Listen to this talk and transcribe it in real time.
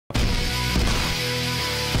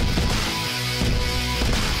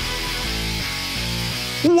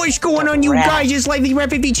What's going on, you guys? It's Lively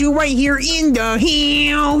Red 52 right here in the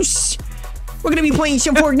house. We're gonna be playing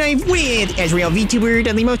some Fortnite with Ezreal, VTuber,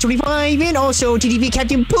 Deadly Mouse 25, and also TDV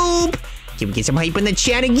Captain Poop. Can we get some hype in the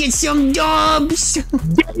chat and get some dubs?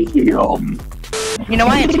 Damn. You know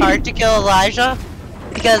why it's hard to kill Elijah?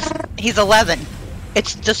 Because he's 11.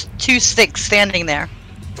 It's just 2 sticks standing there.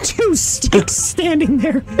 2 sticks standing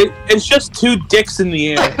there. It's just 2 dicks in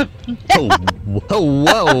the air.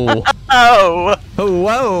 Whoa. Oh.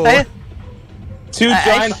 Whoa. 2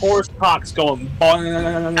 giant horse cocks going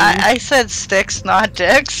boing. I said sticks, not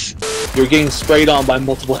dicks. You're getting sprayed on by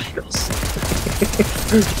multiple angles.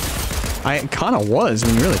 I kind of was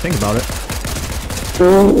when you really think about it.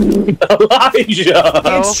 Elijah!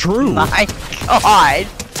 It's true. Oh my god.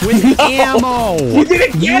 With ammo! You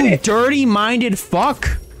didn't get it! Dirty-minded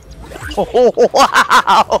fuck! Oh,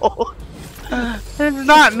 wow! It's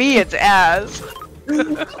not me, it's Az.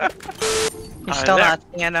 You're still not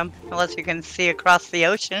seeing him, unless you can see across the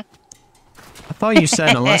ocean. I thought you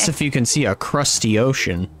said unless if you can see a crusty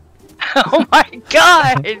ocean. Oh my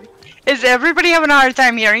god! Is everybody having a hard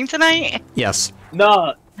time hearing tonight? Yes.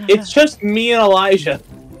 Nah, it's just me and Elijah.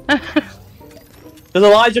 Because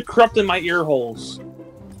Elijah corrupted my ear holes.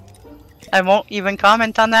 I won't even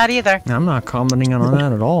comment on that either. I'm not commenting on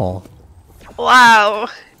that at all. Wow.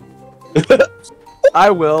 I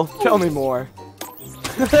will. Tell me more.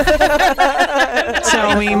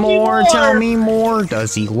 Tell me more, tell me more.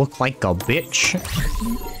 Does he look like a bitch?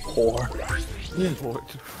 Whore.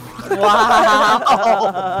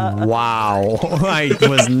 Wow. Wow. I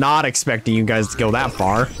was not expecting you guys to go that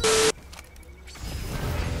far.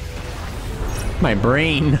 My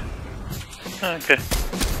brain. Okay.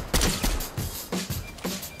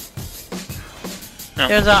 No.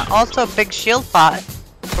 There's also a big shield pot.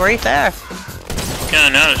 Right there. Yeah, I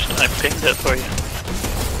noticed. I pinged it for you.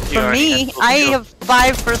 For me, I have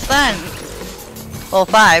 5%. Well,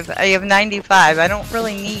 5. I have 95. I don't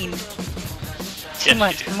really need too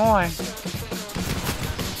much more.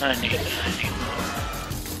 I need more.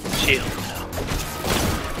 Shield now.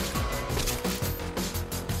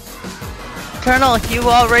 Colonel, you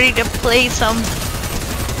all ready to play some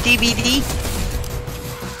DVD?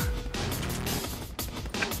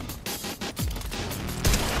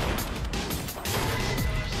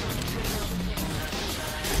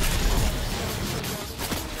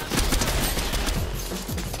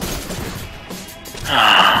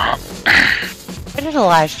 Where did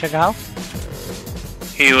Elijah go?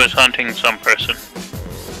 He was hunting some person.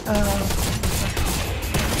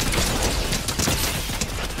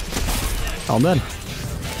 All done.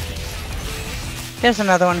 Here's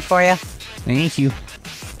another one for you. Thank you.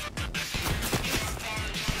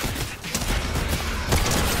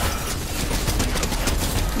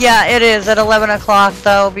 Yeah, it is at 11 o'clock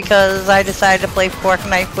though, because I decided to play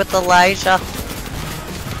Fortnite with Elijah.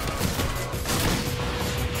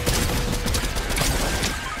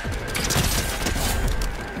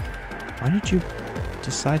 Why did you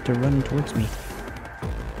decide to run towards me?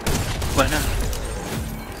 Why not?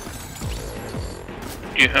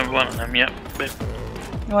 Do you have one of them yet, babe?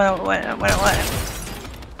 What?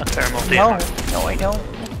 A thermal No, demon. no I don't.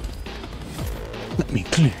 Let me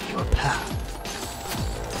clear your path.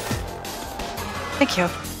 Thank you.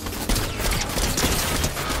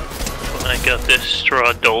 I got this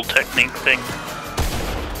straw doll technique thing.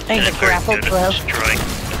 I need a grapple glove. Destroying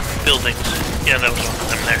buildings. Yeah, that was one of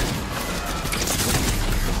them there.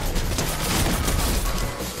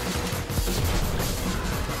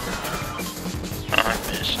 Oh, I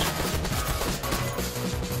missed.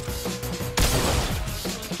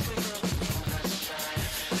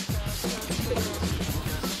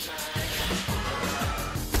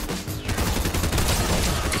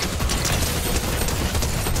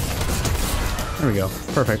 There we go.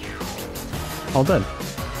 Perfect. All done.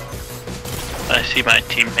 I see my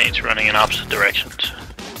teammates running in opposite directions.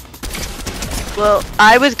 Well,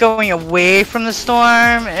 I was going away from the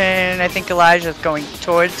storm, and I think Elijah's going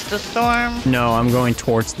towards the storm. No, I'm going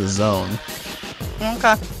towards the zone.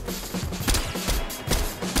 Okay.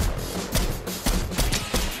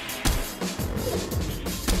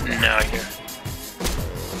 Now you're...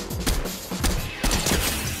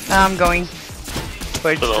 I'm going towards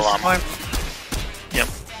For the the llama. storm. Yep.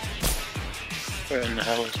 Where in the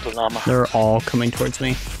hell is the llama? They're all coming towards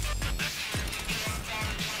me.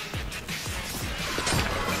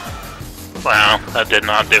 Wow, that did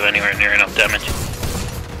not do anywhere near enough damage.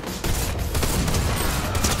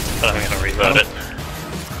 But I'm gonna reload it.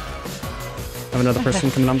 Have another person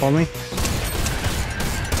coming up on me.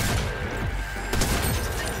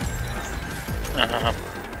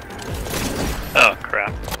 Oh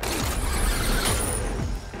crap.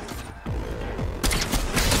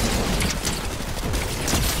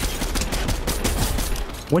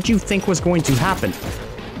 What do you think was going to happen?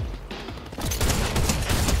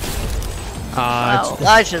 Wow,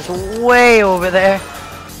 Elijah's way over there.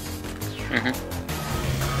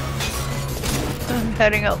 I'm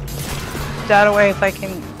heading up that way if I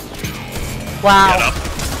can. Wow.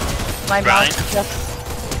 My mouse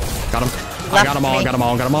just got him. I got them all, got them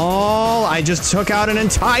all, got them all. I just took out an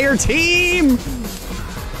entire team.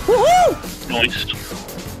 Woohoo! Nice.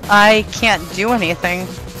 I can't do anything.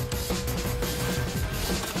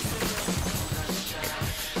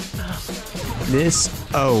 This.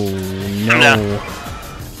 Oh no.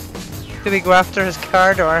 Do we go after his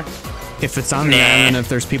card or? If it's on the island, if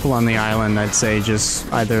there's people on the island, I'd say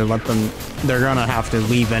just either let them. They're gonna have to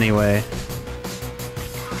leave anyway.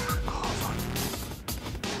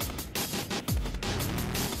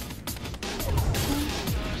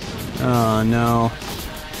 Oh no.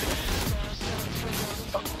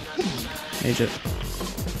 Agent.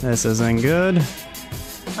 This isn't good.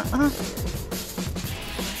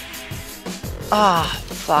 Ah,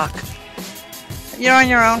 fuck. You're on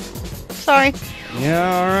your own. Sorry.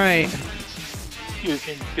 Yeah, alright. You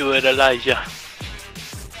can do it, Elijah.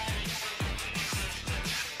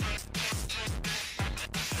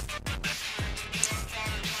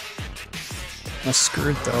 I'm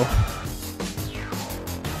screwed though.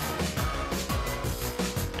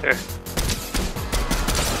 There.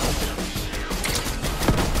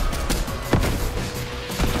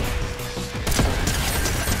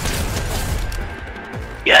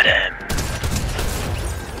 Get him.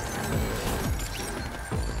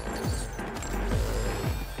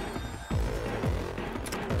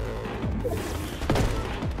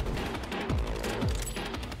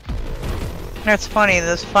 That's funny,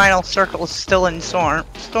 this final circle is still in storm.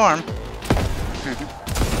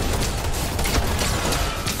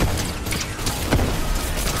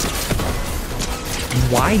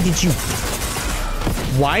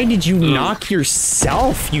 Why did you knock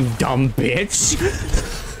yourself, you dumb bitch?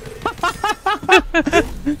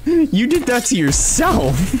 You did that to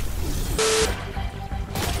yourself.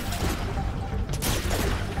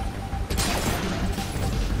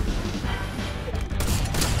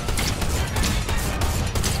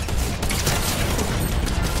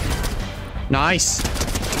 Nice.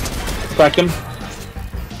 Cracked him.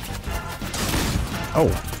 Oh,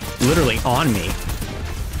 literally on me.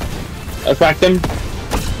 I cracked him.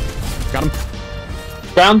 Got him.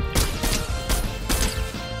 Brown.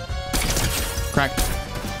 Crack.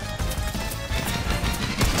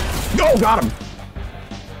 Go! Got him!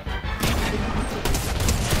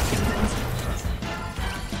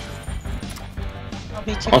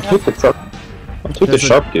 I'll take the truck. I'll take the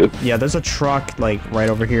sharp dude. Yeah, there's a truck, like, right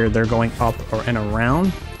over here. They're going up or and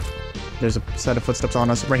around. There's a set of footsteps on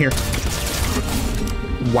us right here.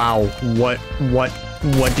 Wow,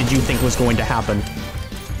 what did you think was going to happen?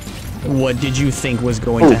 What did you think was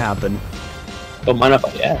going to happen? Don't mind if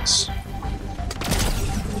I guess.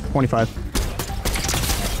 25.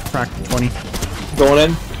 Crack, 20. Going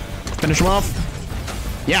in. Finish him off.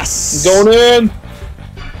 Yes! Going in!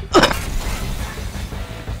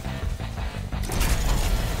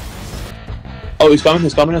 Oh, he's coming,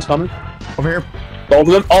 he's coming, he's coming. Over here. Both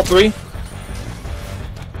of them, all three.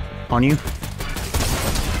 On you.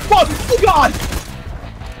 Fuck! Oh god!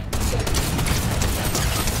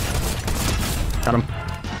 Got him.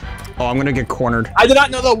 Oh, I'm gonna get cornered. I did not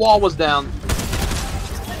know the wall was down.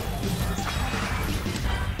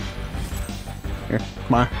 Here,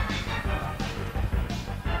 come on.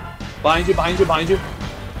 Behind you, behind you, behind you.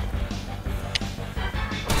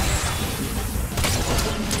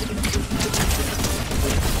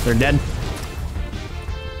 They're dead.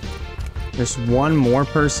 There's one more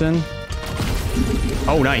person.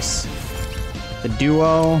 Oh, nice. The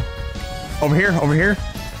duo. Over here, over here.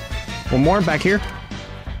 One more, back here.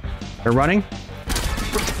 They're running.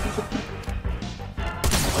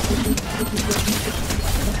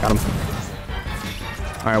 Got him.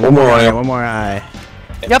 Alright, one more eye, one more eye.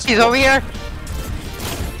 Yep, he's over here.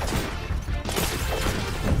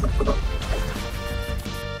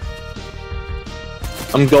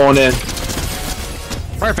 I'm going in.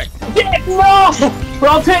 Perfect. Yeah, no! But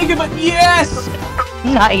I'll take it, but yes!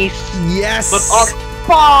 Nice. Yes! But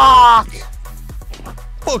fuck!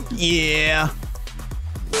 Fuck yeah!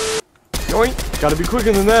 Yoink! Gotta be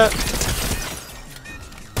quicker than that.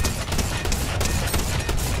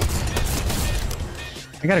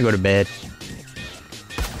 I gotta go to bed.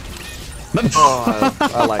 Oh,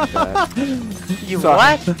 I like that. You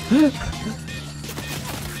Sorry. What?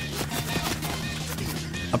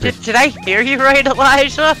 Did I hear you right,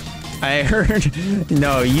 Elijah? I heard.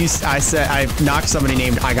 No, you. I said I knocked somebody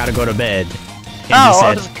named I gotta go to bed. And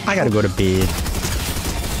Oh, you said I gotta go to bed.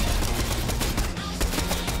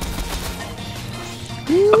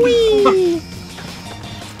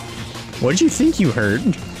 What did you think you heard?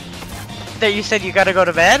 That you said you gotta go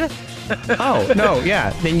to bed? Oh, no,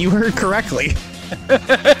 yeah. Then you heard correctly.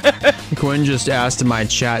 Quinn just asked in my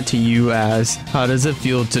chat to you as, how does it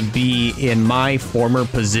feel to be in my former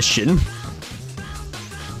position?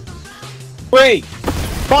 Great!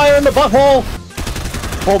 Fire in the butthole!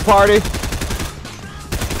 Whole party.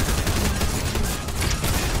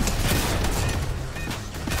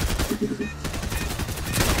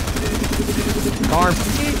 Car.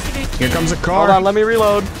 Here comes a car. Hold on, let me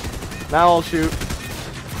reload. Now I'll shoot.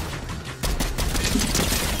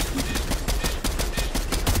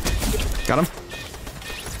 Got him.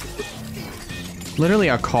 Literally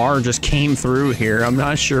a car just came through here. I'm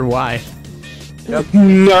not sure why. Yep.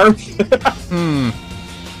 Nerf.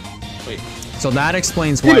 Wait. So that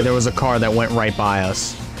explains why there was a car that went right by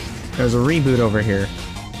us. There's a reboot over here.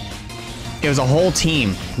 It was a whole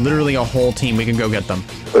team. Literally a whole team. We can go get them.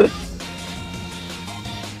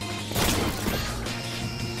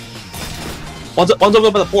 One's over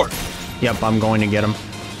by the port. Yep, I'm going to get him.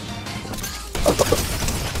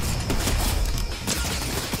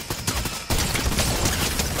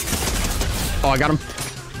 Oh, I got him.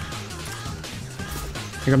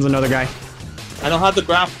 Here comes another guy. I don't have the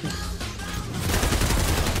graph.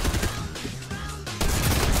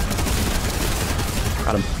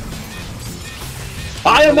 Got him.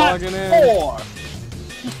 I am at logging in. 4!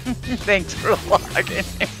 Thanks for logging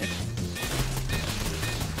in.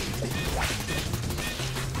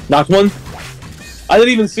 Knocked one. I didn't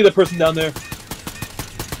even see the person down there.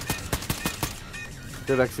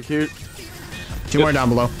 Did execute. Two more down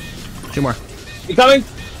below. Two more. You coming?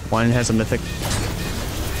 One has a mythic.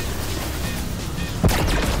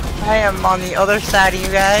 I am on the other side of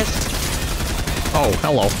you guys. Oh,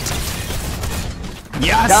 hello.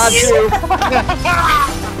 Yes! Got you.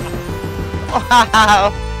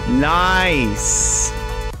 Wow. Nice.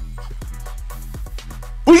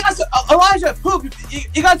 We got Elijah. Poop.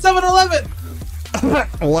 You got 7-11.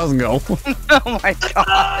 Let's go. Oh my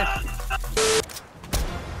god.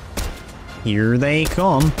 Here they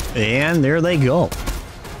come, and there they go.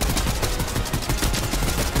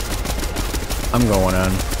 I'm going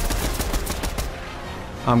in.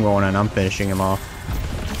 I'm going in. I'm finishing him off.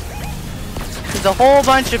 There's a whole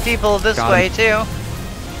bunch of people this Got way him. too.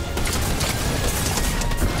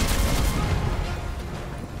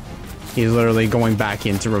 He's literally going back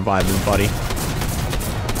in to revive his buddy.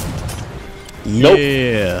 Nope.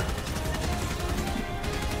 Yeah.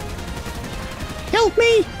 Help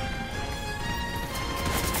me!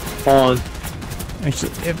 On.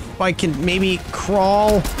 Actually, if I can maybe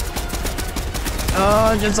crawl.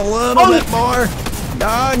 Oh, just a little bit more.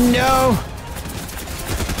 Oh, no.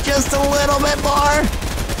 Just a little bit more.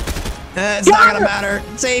 It's not gonna matter.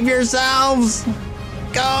 Save yourselves.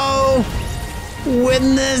 Go.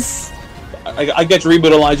 Win this. I get your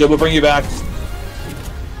reboot, Elijah. We'll bring you back.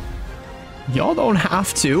 Y'all don't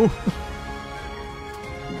have to.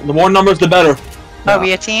 The more numbers, the better. Are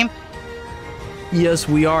we a team? Yes,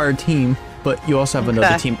 we are a team, but you also have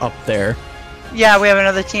another team up there. Yeah, we have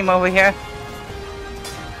another team over here.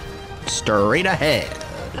 Straight ahead.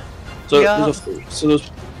 So, Yeah.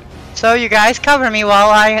 there's So you guys cover me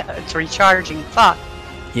while it's recharging. Fuck.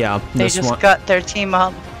 Yeah, They this just one. got their team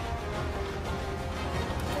up.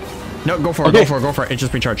 No, go for it, go for it, go for it. It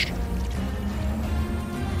just recharged.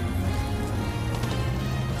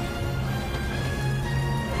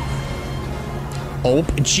 Oh,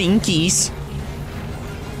 jinkies.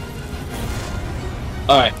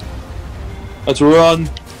 Alright. Let's run.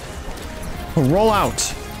 Roll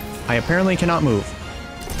out. I apparently cannot move.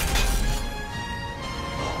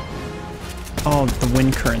 Oh, the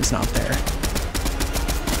wind current's not there.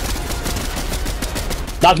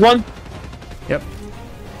 Knocked one. Yep.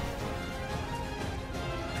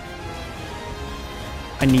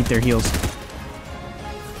 I need their heals.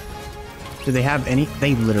 Do they have any?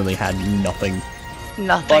 They literally had nothing.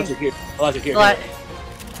 Nothing. Elijah here. Elijah here. What?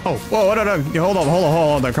 Oh, whoa, no, no, hold on, hold on,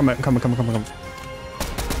 hold on. Come on, come on, come on, come on, come on.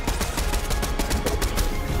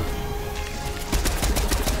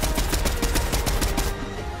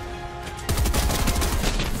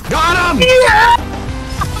 Got him! Yes.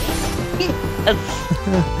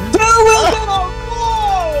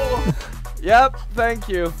 Yep, thank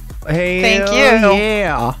you. Hey, Thank you.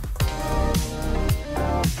 yeah.